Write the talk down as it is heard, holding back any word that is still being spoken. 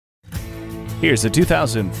Here's a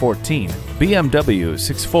 2014 BMW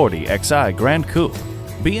 640xi Gran Coupe.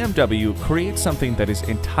 BMW creates something that is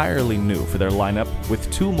entirely new for their lineup with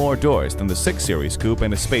 2 more doors than the 6 Series Coupe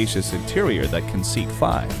and a spacious interior that can seat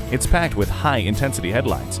 5. It's packed with high-intensity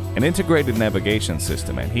headlights, an integrated navigation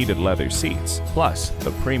system and heated leather seats, plus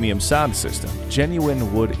the premium sound system,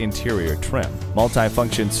 genuine wood interior trim,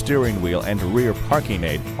 multi-function steering wheel and rear parking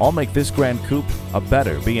aid all make this Gran Coupe a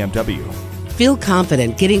better BMW. Feel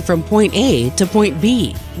confident getting from point A to point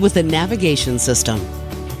B with the navigation system.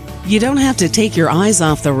 You don't have to take your eyes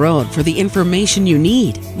off the road for the information you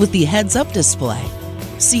need with the heads-up display.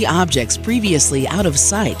 See objects previously out of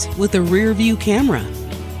sight with a rear-view camera.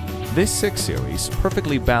 This 6 Series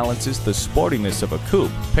perfectly balances the sportiness of a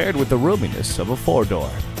coupe paired with the roominess of a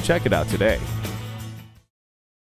 4-door. Check it out today.